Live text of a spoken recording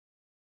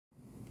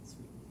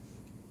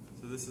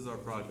this is our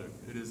project.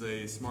 It is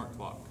a smart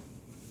clock.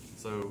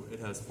 So it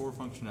has 4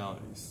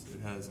 functionalities. It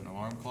has an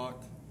alarm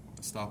clock,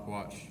 a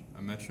stopwatch,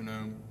 a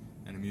metronome,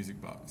 and a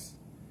music box.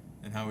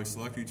 And how we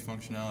select each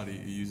functionality,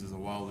 it uses a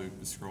while loop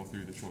to scroll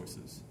through the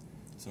choices.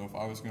 So if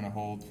I was going to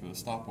hold for the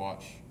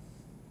stopwatch,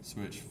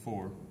 switch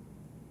 4,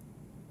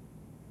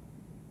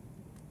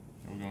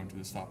 it will go into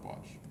the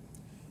stopwatch.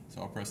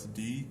 So I'll press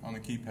D on the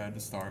keypad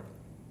to start,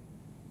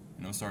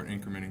 and it'll start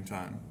incrementing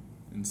time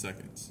in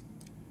seconds.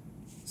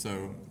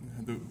 So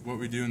what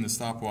we do in the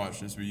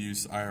stopwatch is we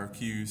use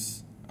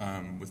IRQs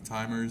with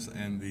timers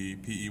and the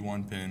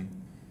PE1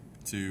 pin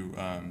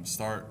to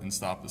start and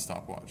stop the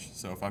stopwatch.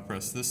 So if I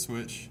press this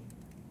switch,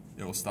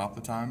 it will stop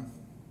the time,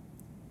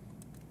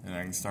 and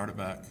I can start it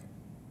back.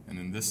 And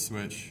then this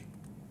switch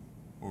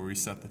will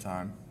reset the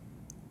time.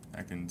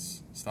 I can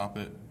stop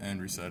it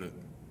and reset it.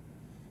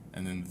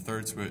 And then the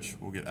third switch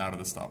will get out of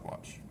the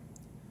stopwatch.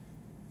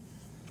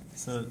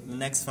 So the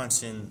next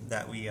function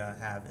that we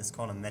have is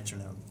called a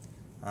metronome.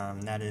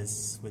 That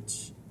is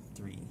switch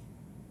 3.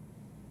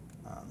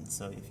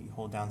 So if you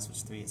hold down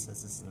switch 3, it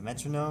says this is a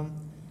metronome,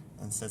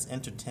 and it says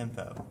enter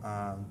tempo.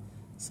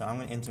 So I'm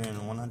going to enter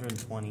in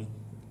 120,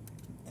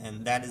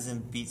 and that is in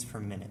beats per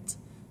minute.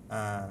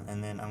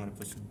 And then I'm going to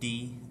push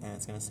D, and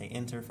it's going to say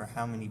enter for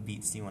how many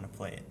beats do you want to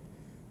play it.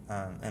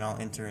 And I'll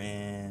enter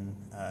in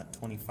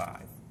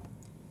 25.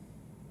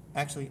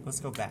 Actually, let's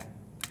go back.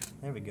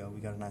 There we go. We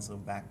got a nice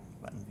little back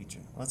button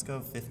feature. Let's go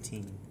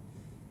 15.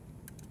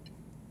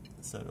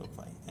 So it'll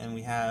play. And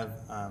we have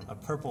a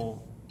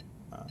purple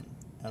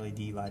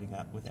LED lighting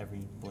up with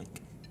every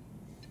blink.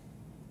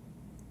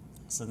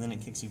 So then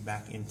it kicks you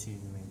back into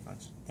the main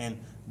function.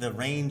 And the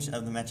range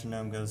of the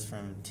metronome goes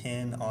from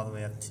 10 all the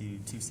way up to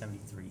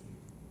 273.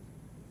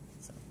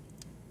 So.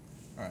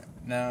 Alright,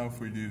 now if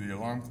we do the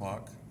alarm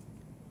clock,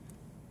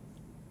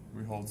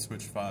 we hold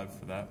switch 5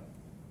 for that.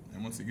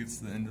 And once it gets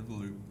to the end of the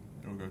loop,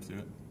 it'll go to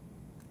it.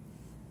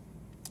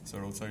 So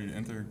it'll tell you to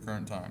enter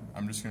current time.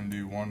 I'm just going to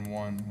do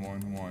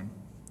 1111,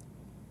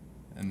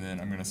 and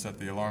then I'm going to set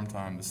the alarm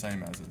time the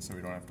same as it so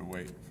we don't have to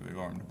wait for the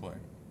alarm to play.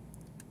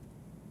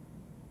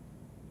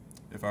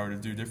 If I were to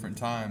do different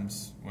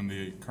times, when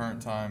the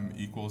current time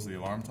equals the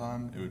alarm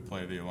time, it would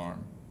play the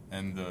alarm.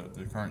 And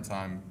the current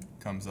time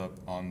comes up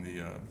on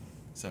the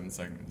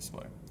 7-segment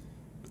display.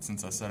 But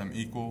since I set them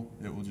equal,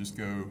 it will just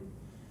go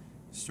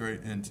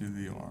straight into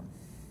the alarm.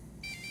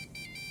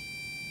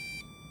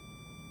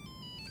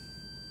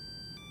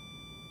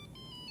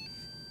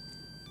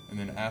 And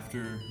then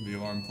after the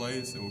alarm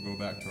plays, it will go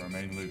back to our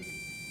main loop.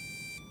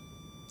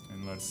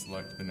 And let us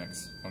select the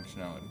next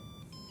functionality.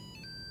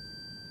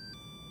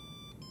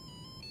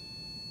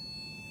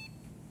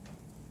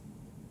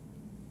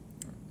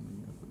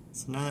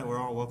 So now that we're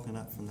all woken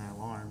up from that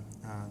alarm,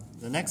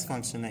 the next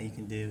function that you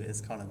can do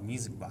is called a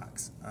music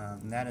box.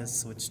 And that is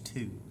switch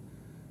 2.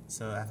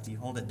 So after you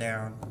hold it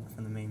down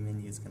from the main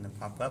menu, it's going to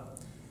pop up.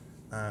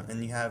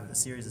 And you have a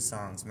series of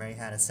songs. Mary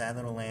Had a Sad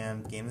Little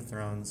Lamb, Game of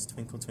Thrones,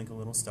 Twinkle Twinkle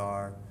Little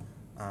Star,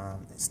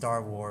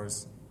 Star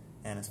Wars,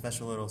 and a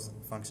special little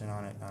function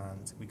on it,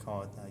 we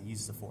call it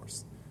Use the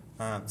Force.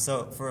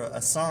 So for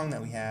a song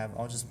that we have,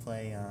 I'll just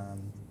play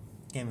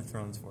Game of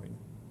Thrones for you.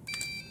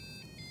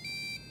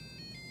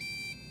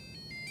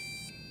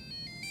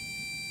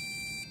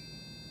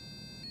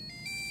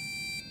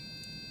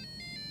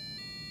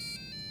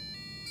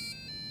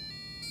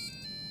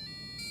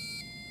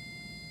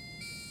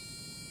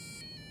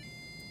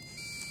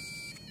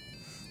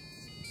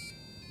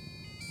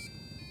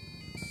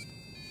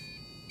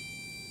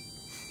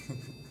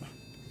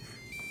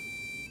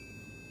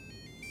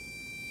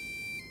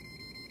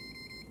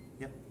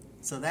 Yep.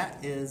 So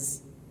that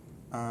is.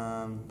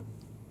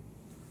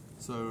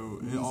 So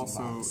it also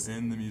box.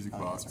 in the music Oh,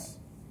 box, that's right.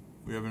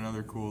 we have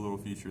another cool little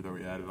feature that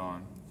we added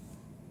on.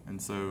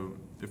 And so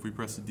if we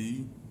press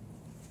D,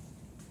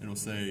 it'll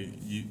say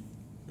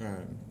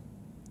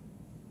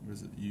what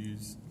is it?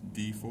 Use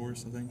D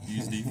force, I think.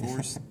 Use D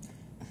force.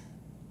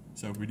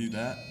 So if we do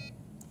that,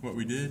 what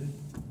we did.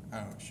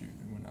 Oh shoot!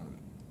 It went out of it.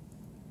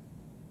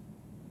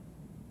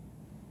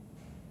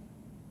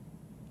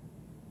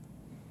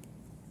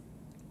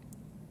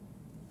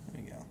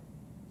 There we go.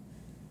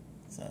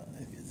 So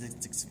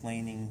it's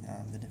explaining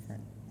the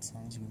different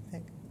songs you can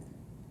pick.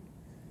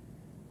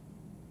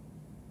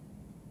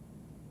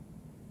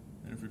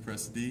 And if we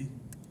press D,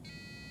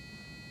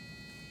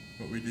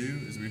 what we do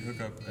is we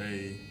hook up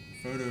a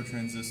photo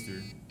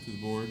transistor to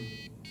the board,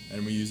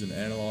 and we use an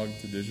analog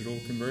to digital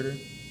converter.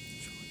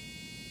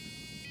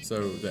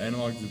 So the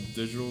analog to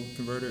digital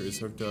converter is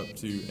hooked up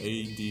to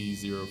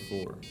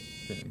AD04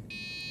 pin.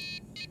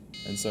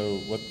 And so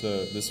what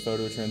this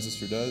photo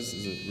transistor does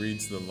is it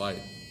reads the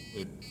light.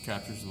 It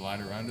captures the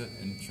light around it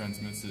and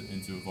transmits it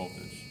into a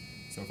voltage.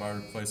 So if I were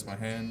to place my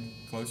hand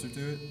closer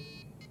to it,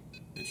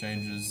 it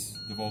changes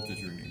the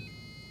voltage reading.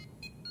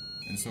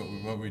 And so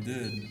what we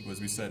did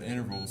was we set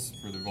intervals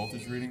for the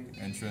voltage reading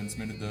and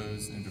transmitted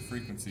those into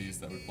frequencies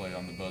that would play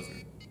on the buzzer.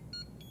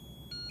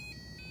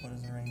 What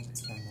is the range?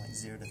 It's from like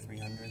 0 to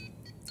 300?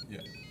 Yeah.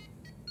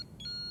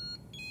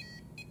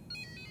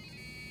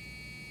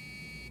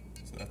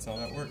 That's how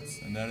that works,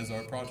 and that is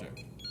our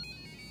project.